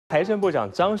财政部长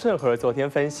张顺和昨天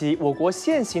分析，我国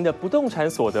现行的不动产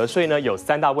所得税呢有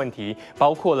3大问题，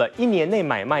包括了1年内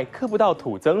买卖课不到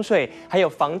土增税，还有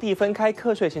房地分开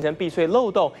课税形成避税漏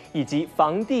洞，以及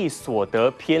房地所得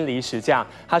偏离实价。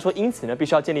他说，因此呢，必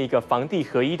须要建立一个房地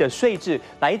合一的税制，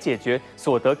来解决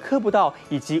所得课不到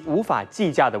以及无法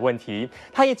计价的问题。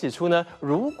他也指出呢，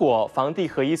如果房地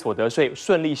合一所得税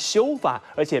顺利修法，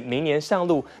而且明年上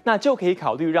路，那就可以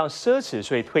考虑让奢侈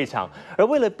税退场。而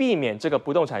为了避免这个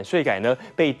不动产税改呢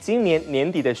被今年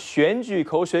年底的选举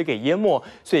口水给淹没，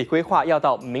所以规划要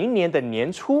到明年的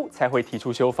年初才会提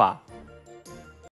出修法。